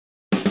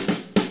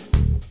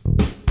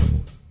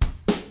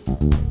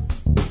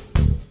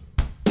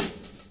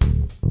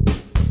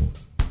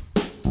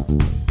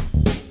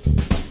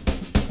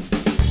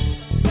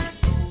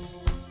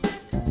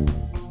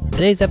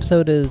Today's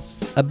episode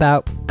is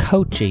about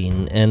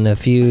coaching and a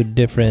few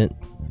different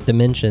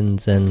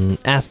dimensions and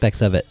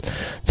aspects of it.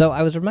 So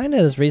I was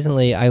reminded of this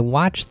recently. I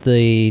watched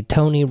the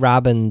Tony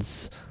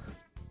Robbins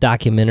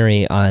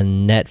documentary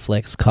on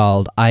Netflix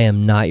called I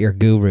Am Not Your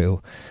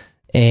Guru.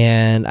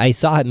 And I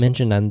saw it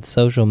mentioned on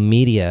social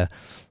media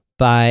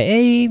by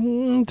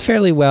a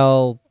fairly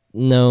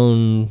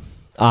well-known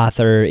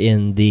author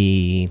in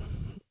the,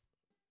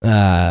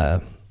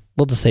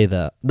 we'll just say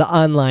the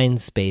online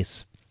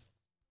space.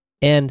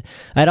 And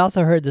I'd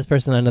also heard this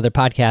person on another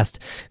podcast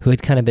who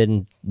had kind of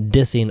been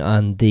dissing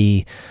on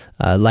the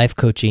life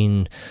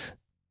coaching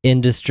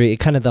industry,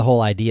 kind of the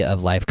whole idea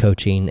of life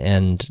coaching,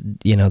 and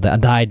the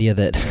idea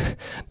that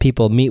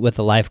people meet with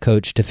a life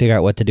coach to figure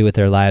out what to do with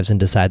their lives and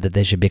decide that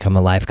they should become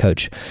a life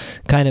coach,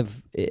 kind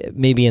of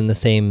maybe in the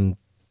same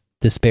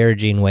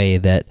disparaging way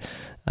that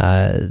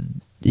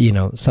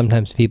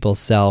sometimes people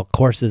sell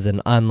courses in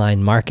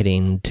online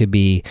marketing to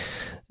be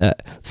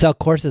sell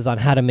courses on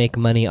how to make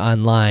money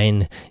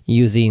online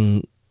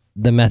using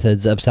the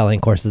methods of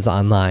selling courses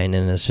online,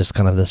 and it's just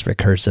kind of this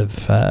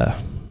recursive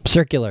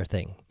circular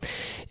thing.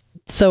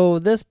 So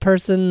this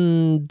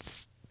person,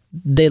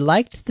 they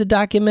liked the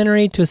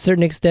documentary to a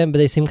certain extent, but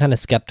they seemed kind of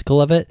skeptical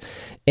of it.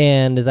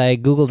 And as I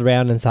Googled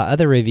around and saw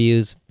other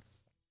reviews,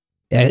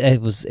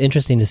 it was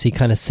interesting to see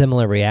kind of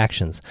similar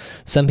reactions.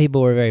 Some people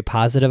were very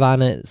positive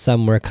on it.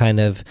 Some were kind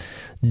of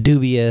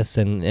dubious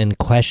and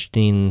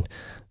questioning,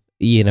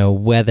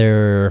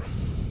 whether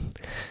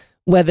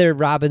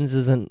Robbins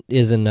is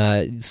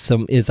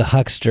a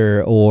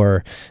huckster,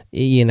 or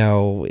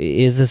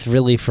is this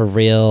really for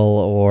real,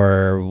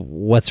 or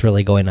what's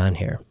really going on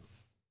here.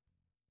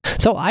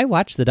 So I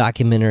watched the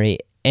documentary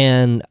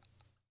and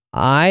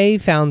I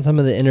found some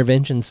of the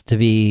interventions to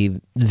be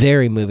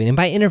very moving. And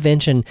by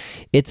intervention,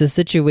 it's a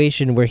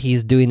situation where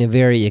he's doing a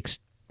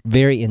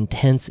very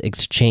intense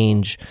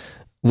exchange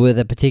with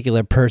a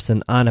particular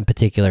person on a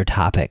particular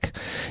topic,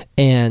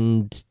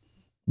 and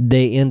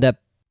they end up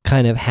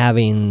kind of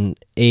having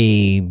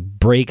a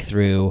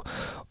breakthrough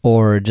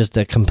or just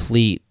a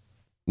complete,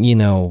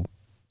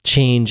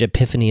 change,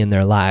 epiphany in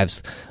their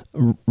lives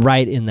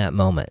right in that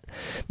moment.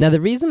 Now, the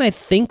reason I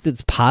think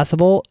that's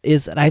possible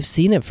is that I've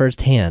seen it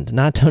firsthand,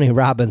 not Tony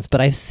Robbins,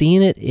 but I've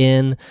seen it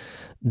in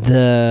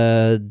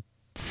the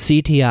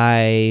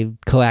CTI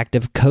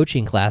coactive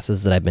coaching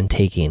classes that I've been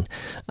taking.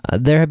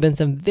 There have been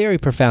some very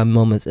profound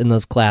moments in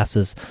those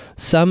classes,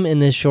 some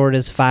in as short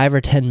as 5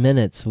 or 10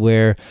 minutes,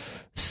 where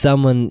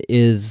someone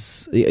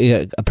is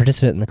a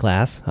participant in the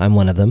class, I'm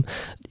one of them,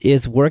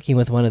 is working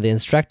with one of the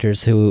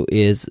instructors who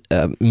is,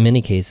 in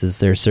many cases,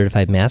 they're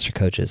certified master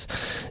coaches.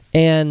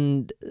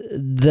 And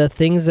the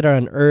things that are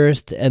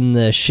unearthed and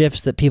the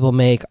shifts that people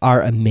make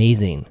are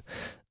amazing.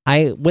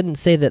 I wouldn't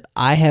say that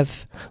I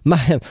have...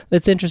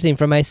 It's interesting.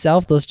 For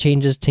myself, those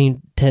changes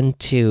tend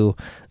to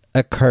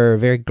occur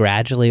very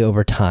gradually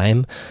over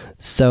time.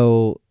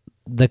 So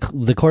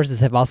the courses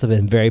have also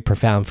been very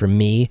profound for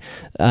me,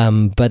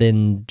 but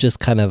in just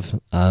kind of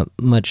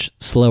much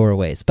slower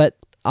ways. But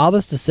all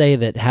this to say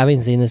that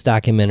having seen this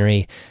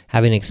documentary,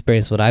 having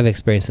experienced what I've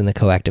experienced in the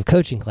coactive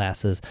coaching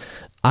classes,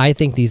 I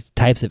think these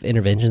types of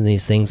interventions,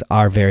 these things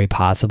are very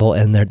possible,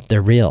 and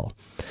they're real.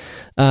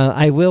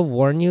 I will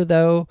warn you,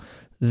 though,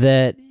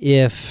 that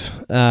if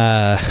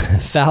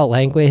foul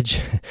language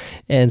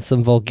and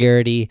some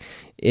vulgarity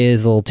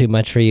is a little too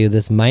much for you,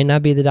 this might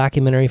not be the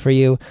documentary for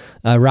you.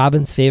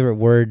 Robin's favorite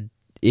word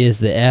is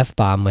the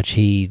F-bomb, which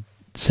he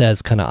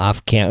says kind of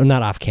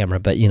not off camera,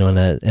 but in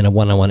a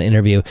one-on-one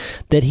interview,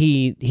 that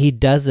he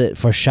does it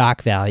for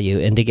shock value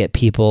and to get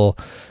people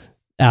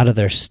out of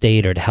their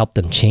state or to help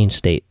them change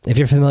state. If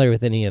you're familiar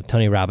with any of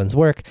Tony Robbins'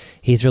 work,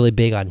 he's really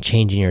big on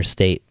changing your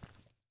state.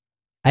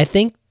 I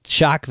think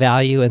shock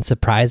value and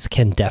surprise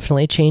can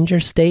definitely change your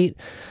state.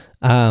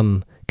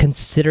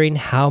 Considering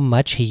how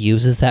much he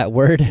uses that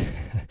word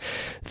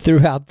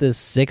throughout this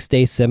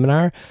 6-day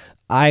seminar,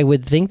 I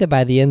would think that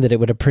by the end that it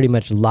would have pretty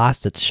much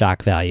lost its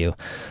shock value.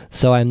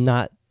 So I'm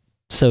not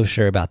so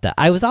sure about that.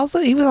 He was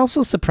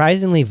also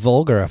surprisingly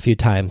vulgar a few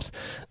times,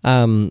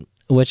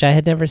 which I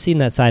had never seen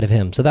that side of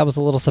him. So that was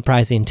a little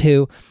surprising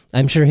too.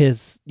 I'm sure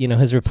his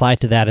reply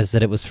to that is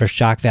that it was for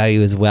shock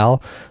value as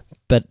well.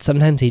 But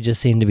sometimes he just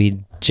seemed to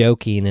be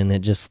joking, and it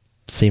just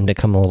seemed to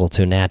come a little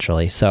too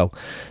naturally. So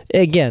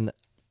again,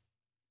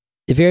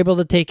 if you're able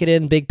to take it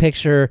in big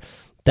picture,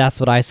 that's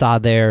what I saw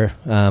there.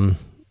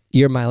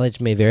 Your mileage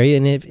may vary,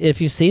 and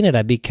if you've seen it,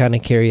 I'd be kind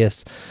of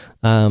curious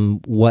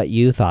what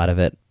you thought of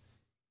it.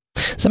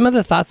 Some of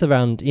the thoughts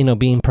around,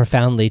 being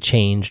profoundly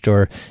changed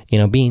or,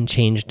 being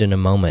changed in a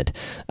moment.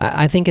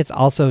 I think it's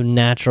also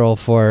natural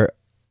for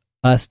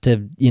us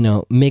to,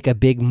 make a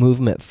big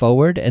movement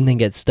forward and then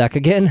get stuck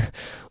again,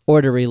 or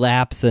to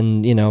relapse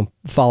and,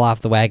 fall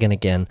off the wagon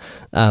again.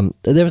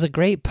 There was a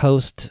great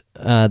post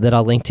that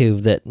I'll link to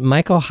that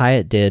Michael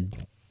Hyatt did,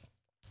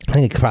 I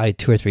think probably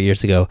 2 or 3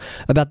 years ago,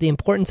 about the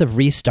importance of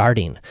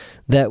restarting.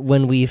 That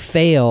when we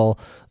fail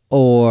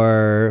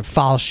or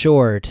fall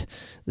short,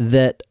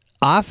 that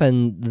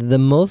often the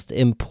most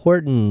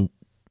important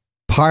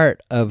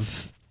part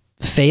of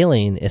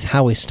failing is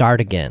how we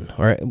start again,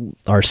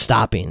 or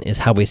stopping is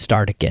how we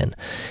start again.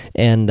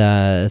 And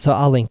so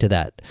I'll link to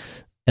that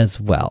as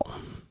well.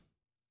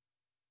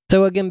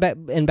 So again,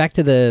 back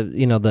to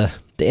the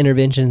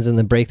interventions and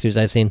the breakthroughs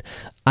I've seen.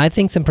 I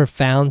think some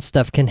profound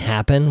stuff can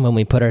happen when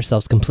we put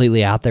ourselves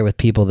completely out there with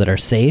people that are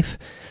safe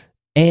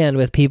and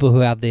with people who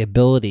have the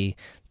ability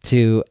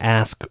to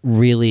ask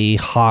really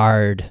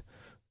hard,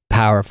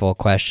 powerful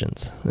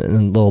questions. And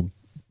a little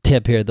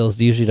tip here, those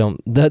usually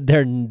don't,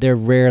 they're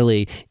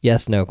rarely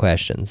yes/no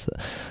questions.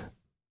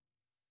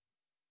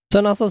 So,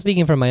 and also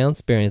speaking from my own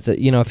experience,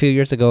 a few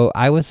years ago,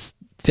 I was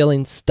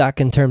feeling stuck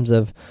in terms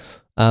of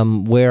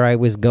where I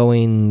was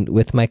going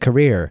with my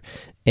career.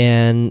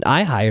 And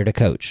I hired a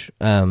coach.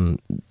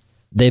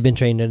 They've been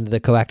trained into the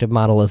coactive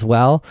model as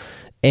well.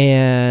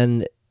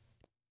 And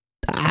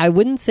I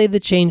wouldn't say the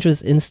change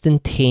was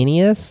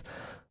instantaneous,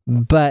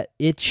 but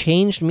it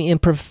changed me in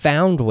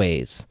profound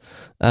ways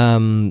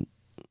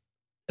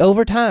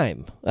over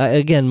time.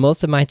 Again,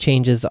 most of my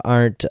changes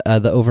aren't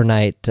the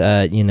overnight,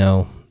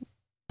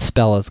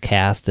 spell is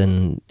cast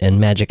and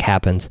magic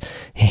happens.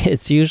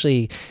 It's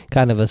usually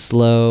kind of a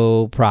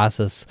slow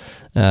process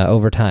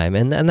over time.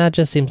 And that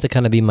just seems to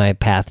kind of be my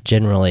path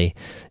generally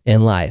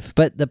in life.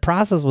 But the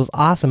process was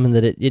awesome in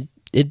that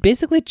it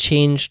basically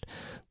changed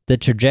the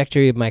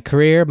trajectory of my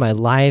career, my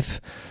life,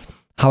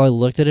 how I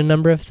looked at a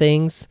number of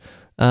things.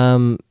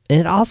 And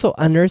it also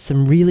unearthed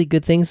some really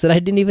good things that I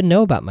didn't even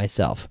know about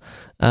myself.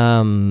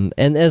 And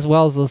as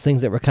well as those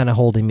things that were kind of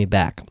holding me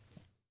back.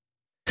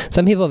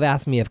 Some people have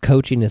asked me if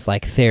coaching is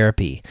like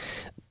therapy.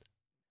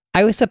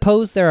 I would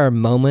suppose there are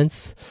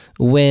moments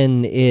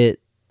when it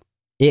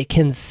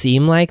can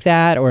seem like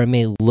that, or it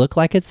may look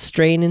like it's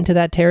straying into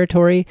that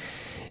territory.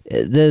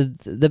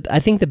 I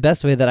think the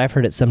best way that I've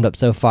heard it summed up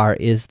so far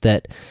is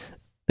that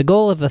the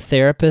goal of a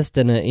therapist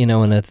in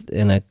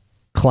a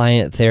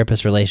client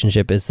therapist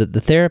relationship is that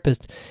the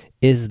therapist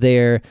is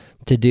there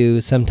to do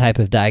some type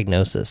of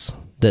diagnosis,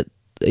 that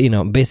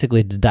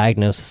basically to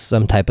diagnose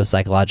some type of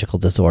psychological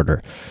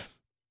disorder.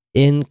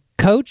 In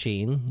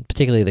coaching,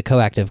 particularly the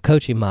coactive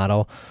coaching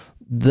model,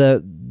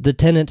 the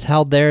tenet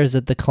held there is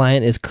that the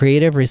client is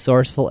creative,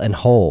 resourceful, and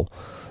whole.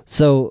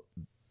 So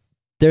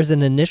there's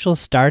an initial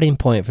starting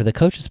point for the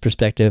coach's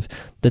perspective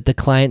that the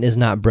client is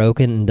not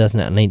broken and does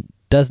not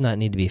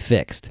need to be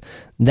fixed.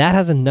 That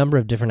has a number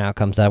of different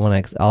outcomes that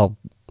I'll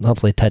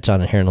hopefully touch on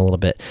here in a little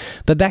bit.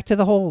 But back to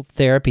the whole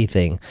therapy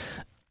thing.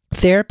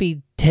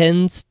 Therapy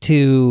tends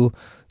to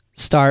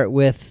start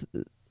with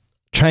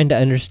trying to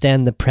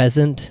understand the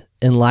present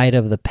in light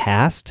of the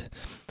past.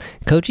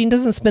 Coaching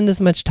doesn't spend as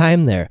much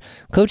time there.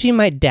 Coaching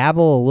might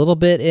dabble a little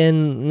bit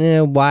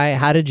in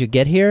how did you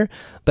get here?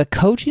 But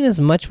coaching is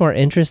much more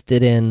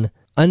interested in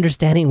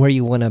understanding where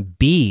you want to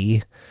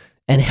be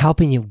and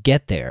helping you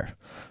get there.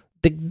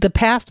 The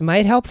past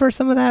might help for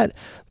some of that,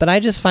 but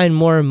I just find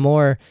more and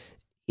more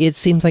it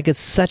seems like it's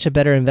such a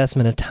better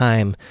investment of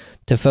time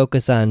to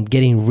focus on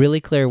getting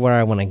really clear where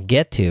I want to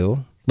get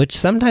to, which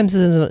sometimes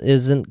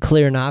isn't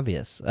clear and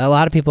obvious. A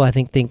lot of people, I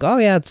think, oh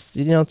yeah,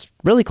 it's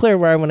really clear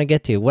where I want to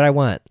get to, what I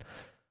want.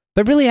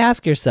 But really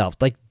ask yourself,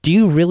 do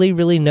you really,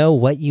 really know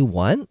what you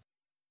want?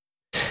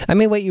 I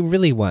mean, what you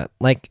really want,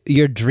 like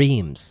your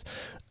dreams,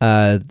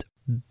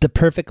 the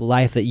perfect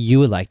life that you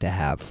would like to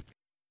have.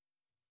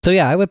 So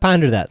yeah, I would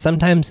ponder that.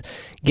 Sometimes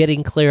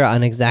getting clear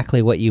on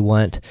exactly what you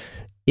want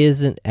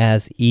isn't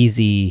as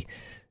easy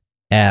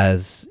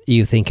as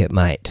you think it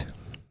might.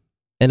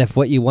 And if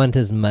what you want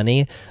is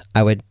money,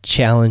 I would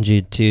challenge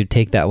you to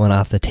take that one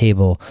off the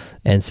table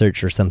and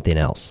search for something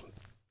else.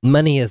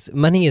 Money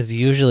is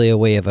usually a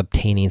way of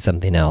obtaining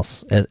something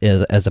else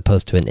as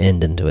opposed to an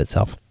end into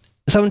itself.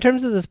 So in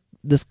terms of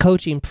this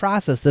coaching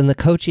process, then the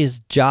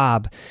coach's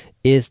job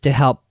is to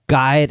help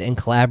guide and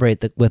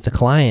collaborate with the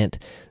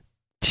client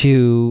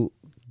to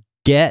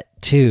get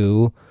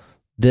to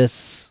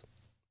this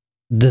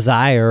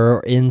desire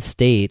or end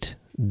state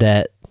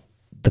that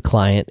the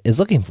client is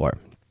looking for.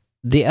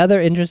 The other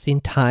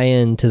interesting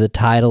tie-in to the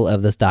title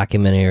of this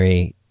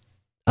documentary,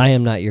 I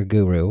Am Not Your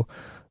Guru,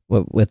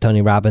 with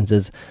Tony Robbins,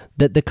 is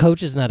that the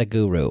coach is not a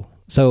guru.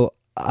 So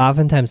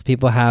oftentimes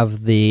people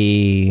have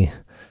the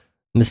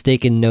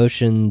mistaken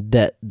notion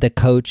that the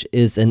coach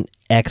is an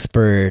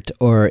expert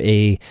or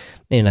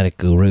maybe not a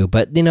guru,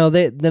 but in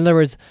other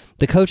words,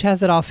 the coach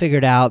has it all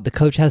figured out. The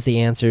coach has the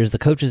answers. The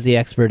coach is the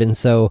expert, and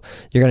so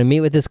you're going to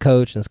meet with this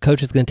coach, and this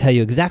coach is going to tell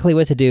you exactly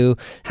what to do,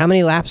 how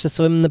many laps to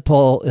swim in the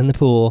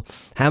pool,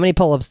 how many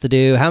pull-ups to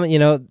do, how many,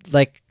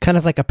 kind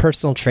of like a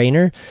personal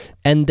trainer,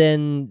 and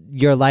then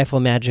your life will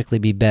magically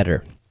be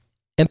better.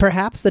 And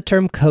perhaps the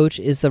term coach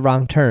is the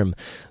wrong term,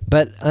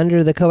 but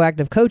under the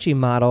coactive coaching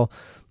model,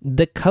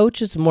 the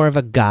coach is more of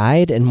a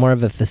guide and more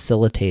of a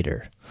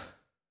facilitator.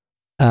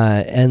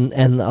 And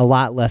a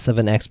lot less of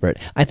an expert.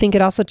 I think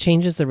it also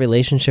changes the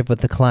relationship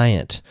with the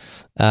client.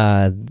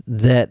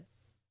 That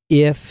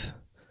if,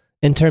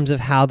 in terms of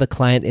how the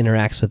client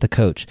interacts with the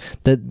coach,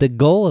 the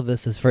goal of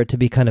this is for it to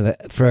be a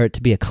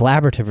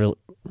collaborative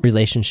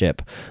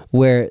relationship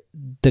where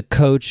the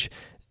coach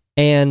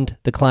and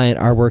the client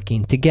are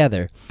working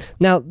together.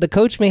 Now, the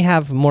coach may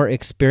have more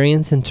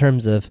experience in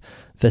terms of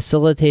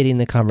facilitating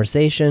the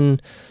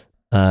conversation,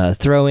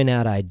 throwing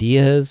out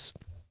ideas,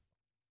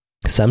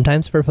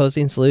 sometimes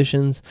proposing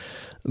solutions,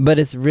 but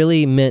it's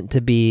really meant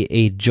to be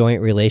a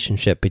joint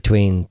relationship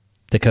between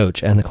the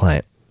coach and the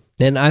client.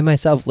 And I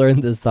myself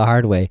learned this the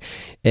hard way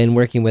in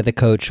working with a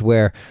coach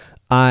where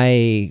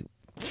I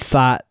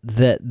thought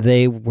that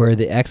they were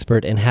the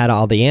expert and had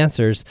all the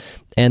answers,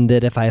 and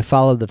that if I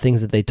followed the things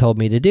that they told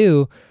me to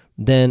do,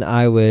 then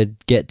I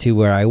would get to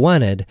where I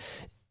wanted.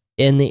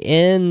 In the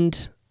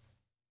end,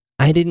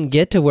 I didn't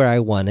get to where I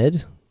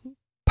wanted,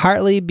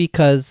 partly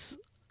because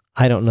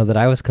I don't know that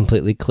I was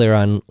completely clear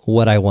on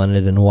what I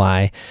wanted and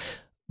why.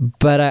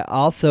 But I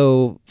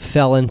also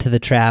fell into the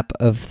trap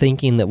of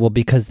thinking that, well,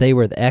 because they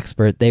were the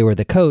expert, they were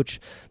the coach,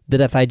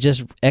 that if I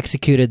just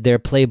executed their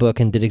playbook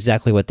and did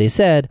exactly what they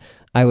said,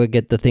 I would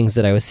get the things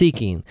that I was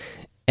seeking.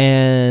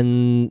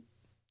 And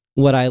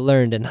what I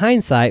learned in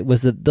hindsight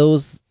was that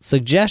those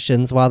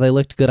suggestions, while they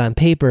looked good on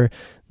paper,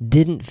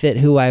 didn't fit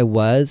who I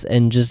was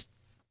and just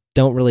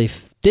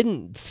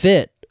didn't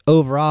fit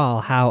overall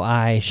how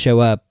I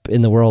show up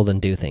in the world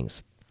and do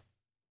things.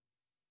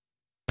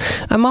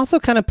 I'm also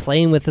kind of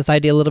playing with this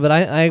idea a little bit.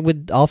 I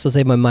would also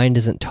say my mind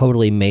isn't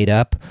totally made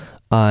up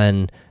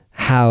on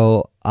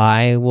how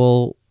I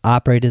will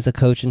operate as a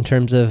coach in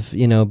terms of,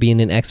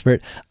 being an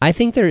expert. I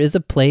think there is a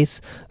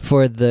place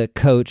for the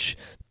coach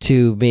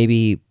to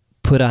maybe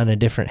put on a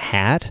different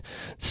hat.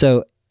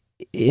 So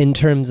in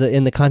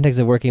the context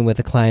of working with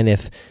a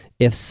client,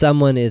 if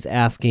someone is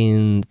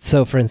asking,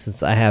 so for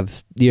instance, I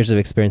have years of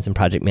experience in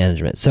project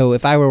management. So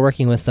if I were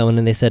working with someone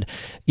and they said,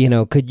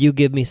 could you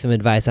give me some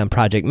advice on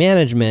project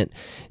management?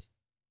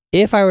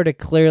 If I were to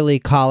clearly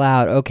call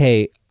out,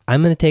 okay,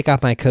 I'm going to take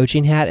off my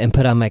coaching hat and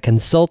put on my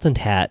consultant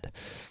hat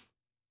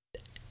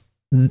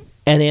and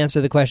answer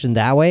the question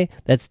that way,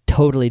 that's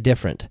totally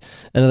different.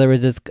 In other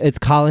words, it's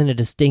calling a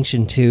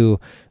distinction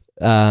to,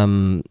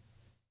 I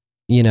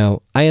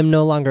am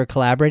no longer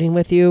collaborating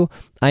with you.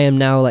 I am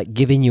now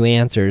giving you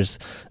answers,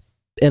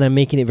 and I'm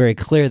making it very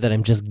clear that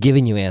I'm just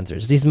giving you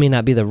answers. These may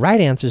not be the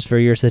right answers for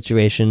your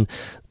situation,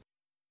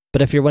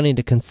 but if you're wanting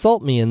to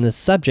consult me in this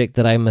subject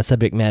that I'm a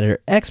subject matter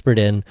expert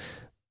in,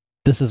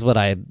 this is what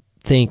I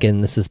think,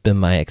 and this has been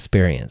my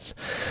experience.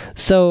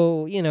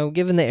 So,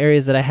 given the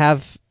areas that I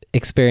have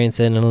experience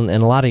in and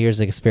a lot of years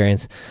of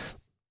experience,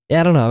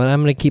 I don't know,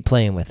 I'm going to keep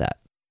playing with that.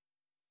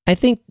 I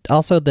think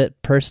also that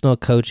personal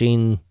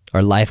coaching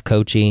or life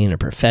coaching or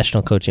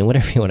professional coaching,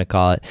 whatever you want to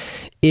call it,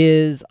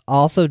 is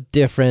also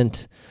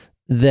different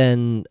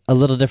than a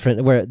little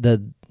different, where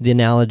the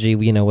analogy,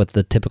 what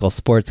the typical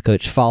sports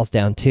coach falls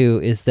down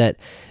to is that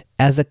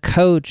as a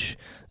coach,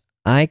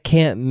 I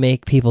can't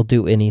make people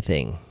do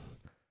anything.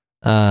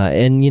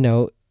 And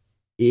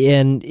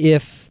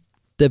if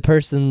the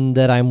person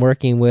that I'm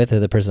working with or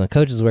the person the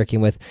coach is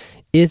working with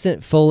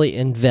isn't fully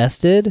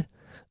invested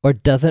or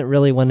doesn't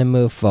really want to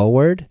move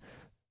forward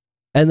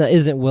and that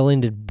isn't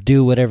willing to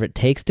do whatever it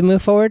takes to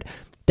move forward,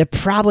 they're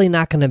probably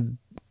not going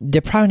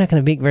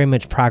to make very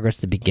much progress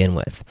to begin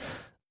with.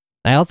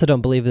 I also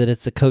don't believe that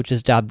it's the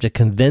coach's job to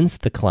convince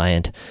the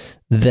client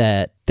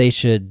that they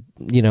should,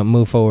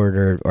 move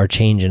forward or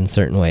change in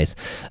certain ways.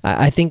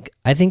 I think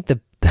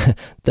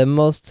the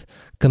most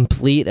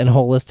complete and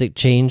holistic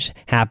change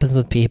happens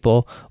with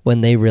people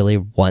when they really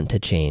want to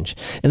change.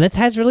 And that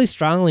ties really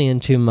strongly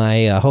into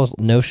my whole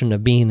notion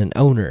of being an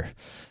owner,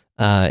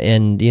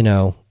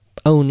 and,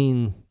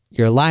 owning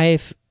your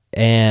life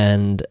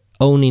and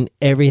owning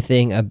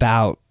everything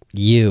about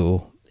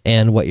you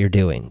and what you're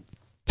doing.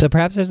 So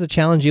perhaps there's a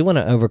challenge you want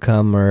to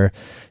overcome, or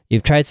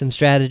you've tried some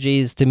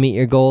strategies to meet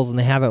your goals and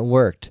they haven't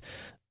worked.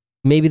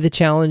 Maybe the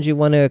challenge you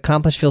want to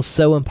accomplish feels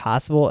so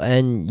impossible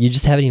and you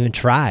just haven't even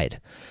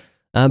tried.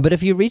 But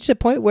if you reach a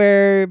point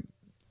where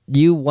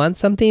you want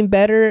something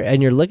better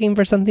and you're looking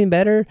for something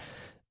better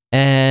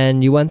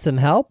and you want some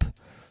help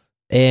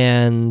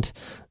and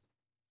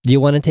you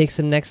want to take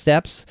some next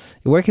steps,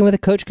 working with a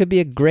coach could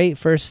be a great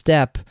first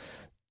step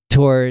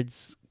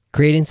towards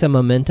creating some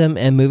momentum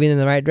and moving in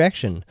the right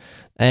direction.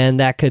 And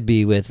that could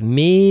be with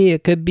me.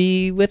 It could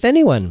be with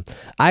anyone.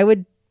 I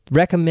would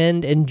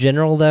recommend in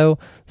general, though,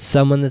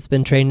 someone that's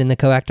been trained in the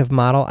coactive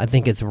model. I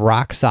think it's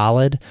rock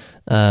solid.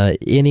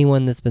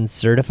 Anyone that's been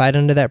certified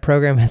under that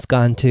program has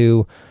gone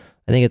to,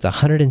 I think it's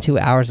 102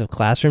 hours of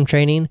classroom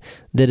training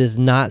that is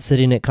not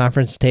sitting at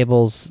conference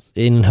tables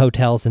in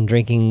hotels and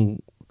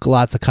drinking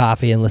lots of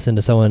coffee and listen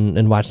to someone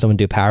and watch someone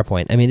do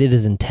PowerPoint. I mean, it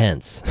is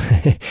intense.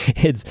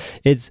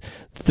 It's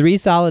 3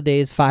 solid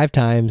days, 5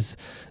 times,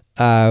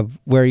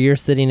 where you're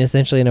sitting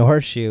essentially in a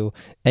horseshoe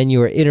and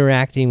you are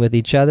interacting with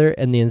each other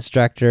and the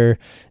instructor,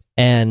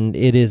 and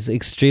it is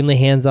extremely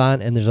hands-on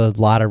and there's a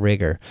lot of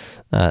rigor.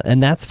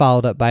 And that's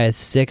followed up by a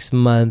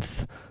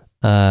 6-month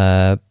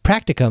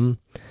practicum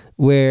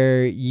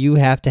where you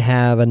have to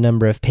have a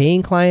number of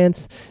paying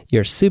clients,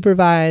 you're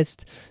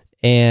supervised,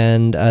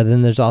 and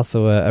then there's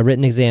also a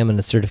written exam and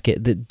a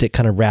certificate that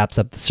kind of wraps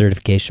up the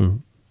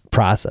certification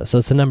process. So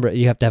it's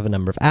you have to have a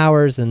number of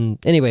hours. And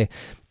anyway,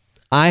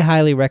 I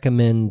highly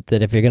recommend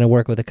that if you're going to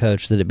work with a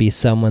coach, that it be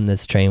someone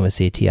that's trained with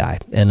CTI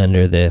and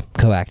under the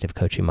coactive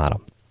coaching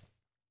model.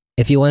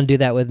 If you want to do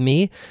that with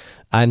me,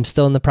 I'm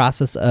still in the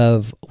process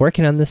of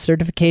working on this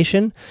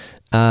certification,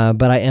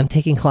 but I am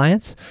taking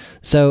clients.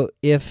 So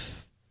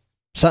if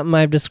something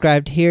I've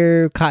described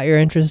here caught your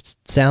interest,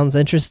 sounds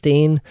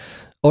interesting,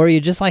 or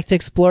you just like to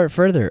explore it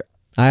further,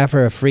 I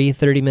offer a free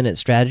 30-minute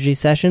strategy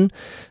session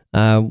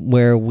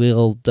where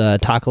we'll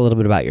talk a little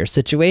bit about your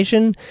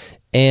situation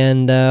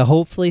and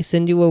hopefully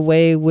send you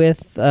away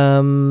with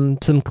some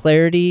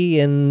clarity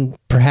and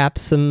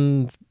perhaps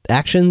some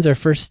actions or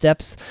first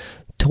steps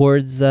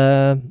towards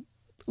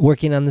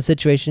working on the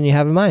situation you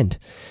have in mind.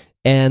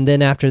 And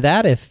then after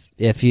that,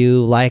 if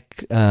you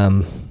like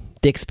the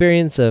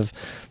experience of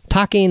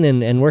talking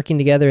and working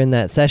together in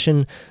that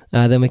session,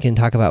 then we can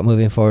talk about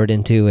moving forward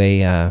into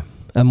a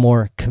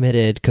more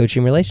committed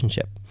coaching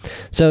relationship.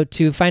 So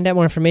to find out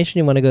more information,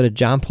 you want to go to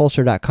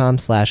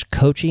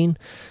johnpoelstra.com/coaching,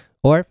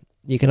 or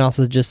you can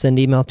also just send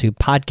email to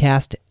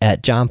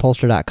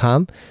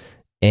podcast@johnpoelstra.com,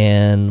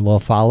 and we'll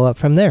follow up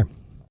from there.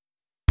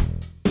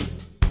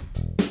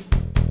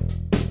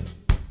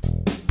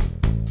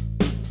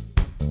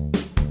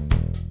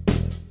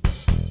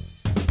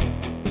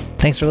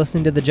 Thanks for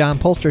listening to The John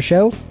Poelstra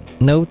Show.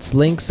 Notes,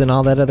 links, and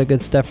all that other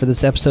good stuff for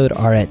this episode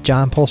are at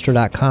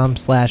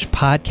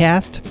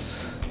johnpoelstra.com/podcast.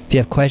 If you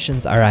have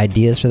questions or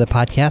ideas for the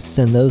podcast,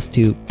 send those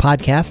to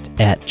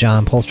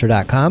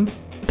podcast@johnpoelstra.com.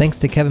 Thanks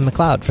to Kevin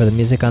MacLeod for the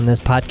music on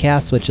this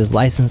podcast, which is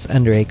licensed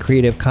under a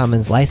Creative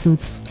Commons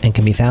license and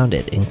can be found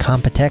at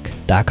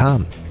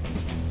incompetech.com.